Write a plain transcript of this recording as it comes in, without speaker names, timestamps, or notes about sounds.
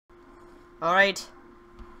Alright.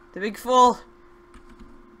 The big fool.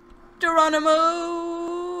 Geronimo!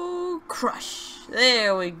 Crush.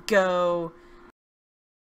 There we go.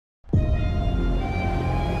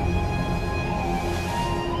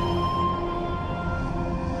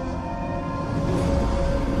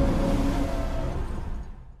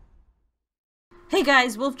 Hey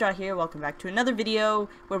guys, Wolfjaw here. Welcome back to another video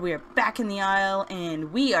where we are back in the aisle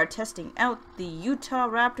and we are testing out the Utah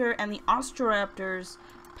Raptor and the Austroraptor's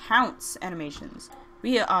pounce animations.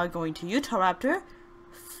 We are going to Utah Raptor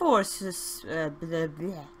for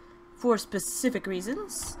specific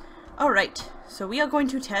reasons. Alright, so we are going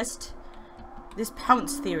to test this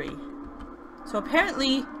pounce theory. So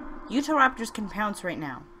apparently, Utah Raptors can pounce right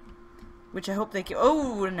now. Which I hope they can.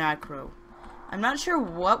 Oh, an acro. I'm not sure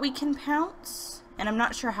what we can pounce, and I'm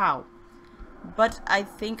not sure how. But I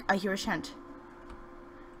think I hear a shant.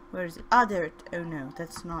 Where is it? Ah, there. Oh no,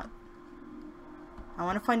 that's not. I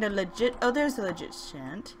want to find a legit. Oh, there's a legit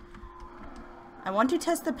shant. I want to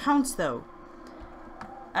test the pounce though.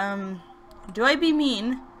 Do I be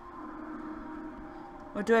mean?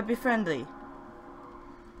 Or do I be friendly?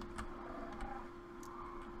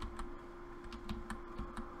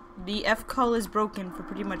 The F call is broken for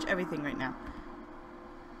pretty much everything right now.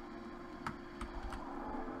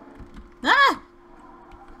 Ah!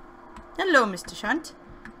 Hello, Mr. Shunt.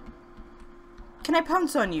 Can I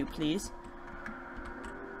pounce on you, please?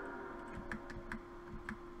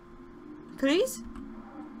 Please?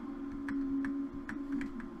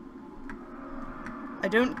 I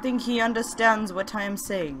don't think he understands what I am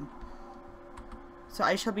saying. So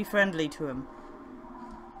I shall be friendly to him.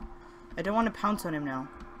 I don't want to pounce on him now,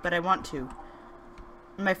 but I want to.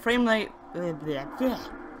 And my frame rate... And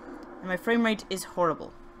my frame rate is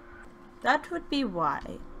horrible. That would be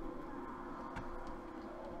why.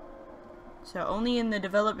 So only in the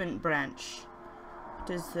development branch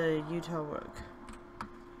does the Utah work.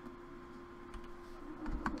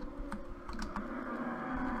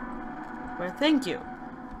 Well, thank you.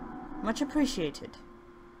 Much appreciated.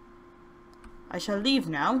 I shall leave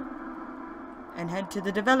now and head to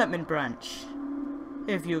the development branch.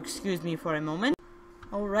 If you excuse me for a moment.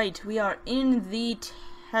 Alright, we are in the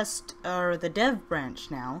test, or the dev branch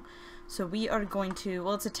now. So we are going to,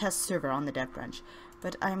 well, it's a test server on the dev branch,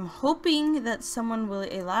 but I'm hoping that someone will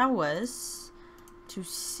allow us to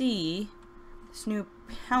see this new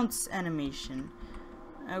pounce animation.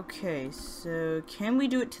 Okay, so can we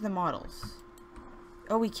do it to the models?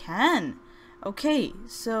 Oh, we can! Okay,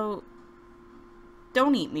 so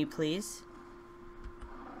don't eat me, please.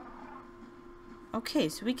 Okay,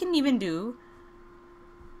 so we can even do...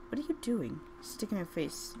 What are you doing? Sticking your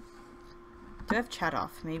face. Do I have chat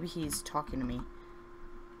off? Maybe he's talking to me.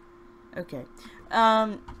 Okay.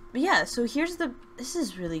 But yeah, so here's the... This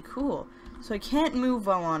is really cool. So I can't move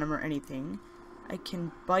while on him or anything. I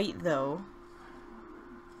can bite, though.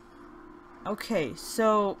 Okay,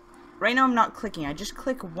 so... Right now I'm not clicking. I just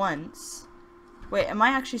click once. Wait, am I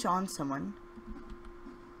actually on someone?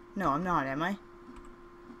 No, I'm not, am I?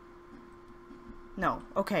 No.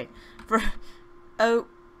 Okay. For... Oh...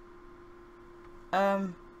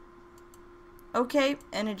 Okay,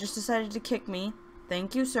 and it just decided to kick me.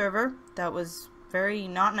 Thank you, server. That was very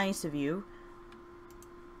not nice of you.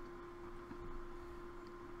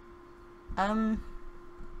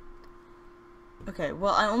 Okay,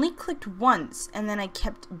 well, I only clicked once, and then I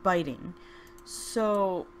kept biting.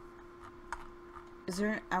 So, is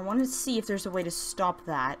there... I want to see if there's a way to stop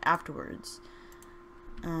that afterwards.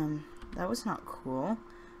 That was not cool.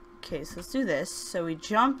 Okay, so let's do this. So we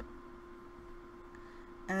jump...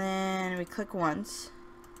 And then we click once.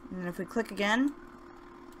 And then if we click again...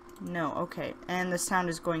 No, okay. And the sound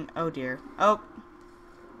is going... Oh dear. Oh!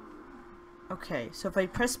 Okay, so if I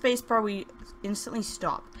press spacebar, we instantly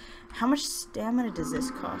stop. How much stamina does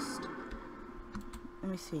this cost?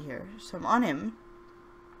 Let me see here. So I'm on him.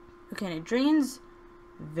 Okay, and it drains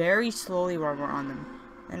very slowly while we're on them.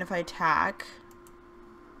 And if I attack...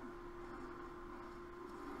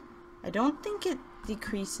 I don't think it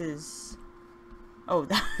decreases... Oh,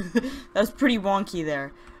 that was pretty wonky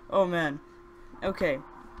there. Oh, man. Okay.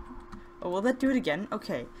 Oh, will that do it again?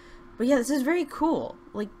 Okay. But yeah, this is very cool.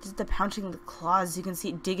 Like, just the pouncing the claws. You can see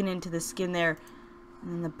it digging into the skin there.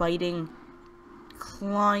 And then the biting.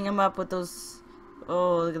 Clawing them up with those...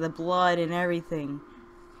 Oh, look at the blood and everything.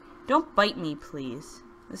 Don't bite me, please.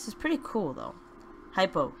 This is pretty cool, though.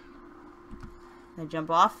 Hypo. I jump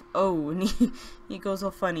off. Oh, and he goes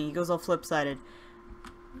all funny. He goes all flip-sided.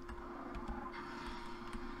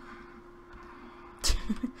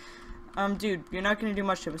 Dude, you're not gonna do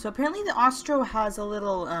much to him. So apparently the Austro has a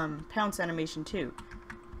little, pounce animation too.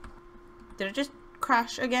 Did it just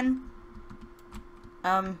crash again?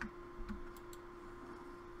 So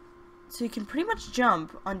you can pretty much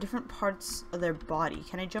jump on different parts of their body.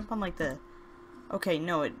 Can I jump on like the... Okay,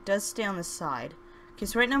 no, it does stay on the side. Okay,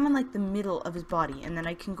 so right now I'm in like the middle of his body, and then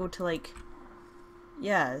I can go to like...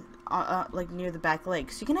 Yeah, like near the back leg.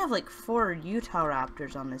 So you can have like 4 Utah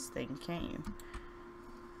raptors on this thing, can't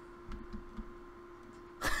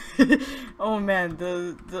you? Oh man,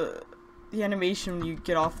 the animation when you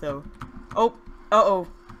get off though. Oh, uh-oh.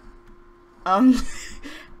 I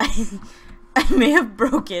may have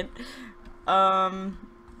broke it. Yep,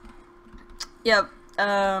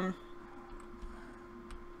 are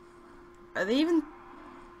they even...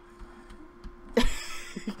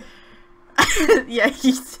 Yeah,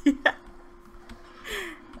 he's...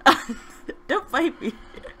 Don't fight me.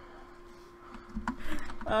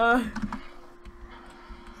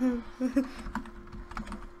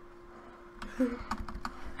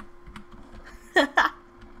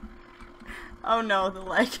 Oh no, the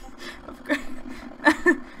leg. Of course.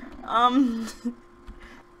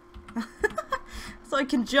 So I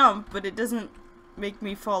can jump, but it doesn't make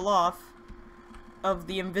me fall off of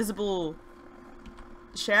the invisible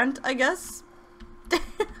shan't, I guess?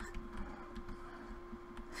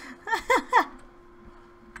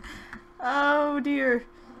 Oh dear.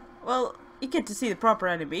 Well, you get to see the proper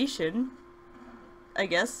animation, I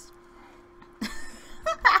guess.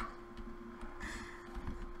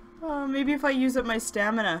 Maybe if I use up my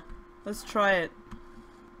stamina. Let's try it.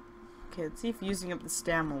 Okay, let's see if using up the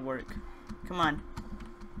stam will work. Come on.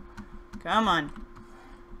 Come on.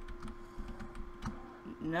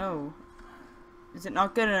 No. Is it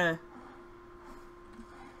not gonna...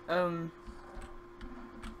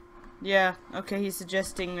 Yeah, okay, he's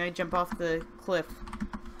suggesting I jump off the cliff.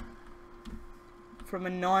 From a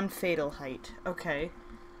non-fatal height. Okay.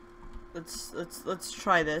 Let's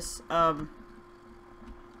try this.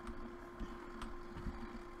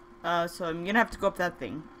 So I'm gonna have to go up that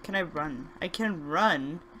thing. Can I run? I can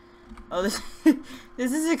run. Oh, this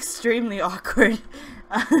this is extremely awkward.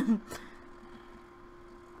 I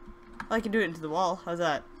can do it into the wall. How's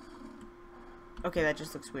that? Okay, that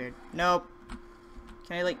just looks weird. Nope.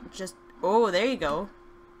 Can I like just... Oh, there you go.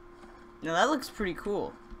 Now that looks pretty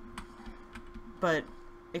cool. But,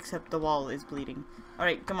 except the wall is bleeding.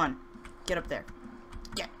 Alright, come on. Get up there.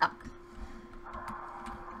 Get up.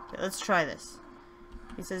 Okay, let's try this.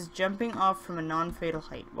 He says jumping off from a non-fatal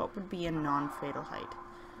height. What would be a non-fatal height?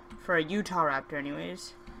 For a Utah raptor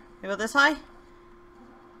anyways. Maybe about this high?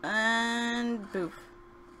 And boof.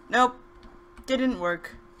 Nope. Didn't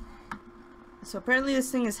work. So apparently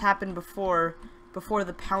this thing has happened before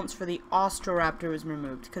the pounce for the Austroraptor was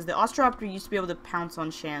removed. Because the Austroraptor used to be able to pounce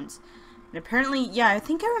on shants. And apparently, yeah, I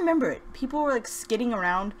think I remember it. People were like skidding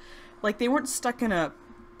around. Like they weren't stuck in a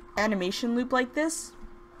animation loop like this.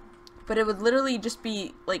 But it would literally just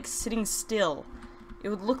be like sitting still. It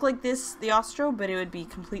would look like this, the Austro, but it would be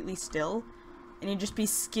completely still. And it'd just be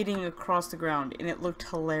skidding across the ground. And it looked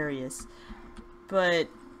hilarious. But,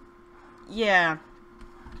 yeah.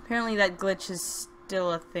 Apparently that glitch is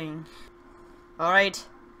still a thing. Alright.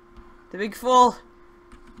 The big fool.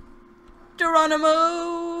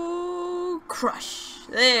 Geronimo! Crush.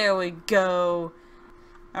 There we go.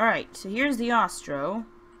 Alright, so here's the Austro.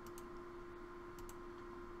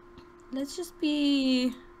 Let's just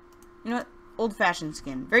be... You know what? Old-fashioned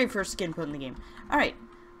skin. Very first skin put in the game. Alright.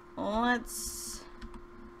 Let's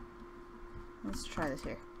try this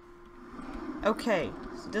here. Okay.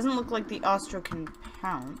 So it doesn't look like the Austro can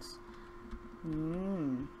pounce.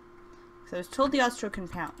 So I was told the Austro can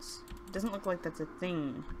pounce. It doesn't look like that's a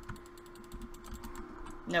thing.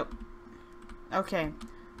 Nope. Okay.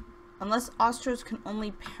 Unless Austros can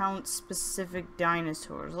only pounce specific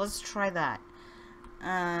dinosaurs. Let's try that.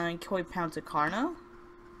 Can we pounce a Carno?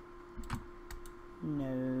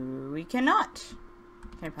 No, we cannot.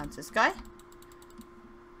 Can I pounce this guy?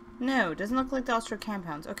 No, doesn't look like the Austro can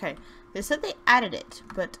pounce. Okay, they said they added it,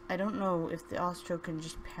 but I don't know if the Austro can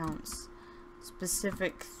just pounce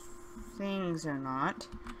specific things or not.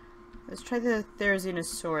 Let's try the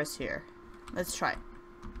Therizinosaurus here. Let's try.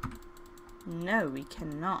 No, we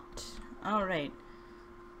cannot. Alright.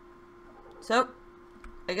 So,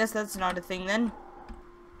 I guess that's not a thing then.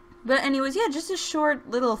 But anyways, yeah, just a short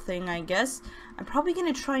little thing, I guess. I'm probably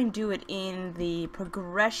going to try and do it in the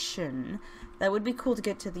progression. That would be cool to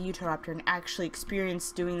get to the Utah and actually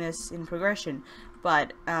experience doing this in progression.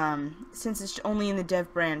 But, since it's only in the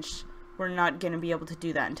dev branch, we're not going to be able to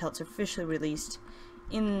do that until it's officially released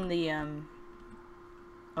in the,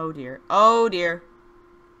 Oh dear. Oh dear.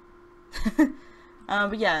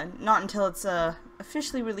 But yeah, not until it's,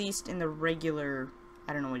 officially released in the regular,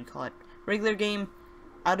 I don't know what you call it, regular game.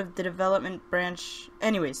 out of the development branch.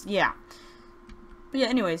 Anyways, yeah. But yeah,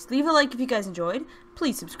 anyways, leave a like if you guys enjoyed.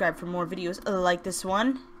 Please subscribe for more videos like this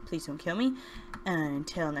one. Please don't kill me. And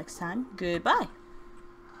until next time, goodbye.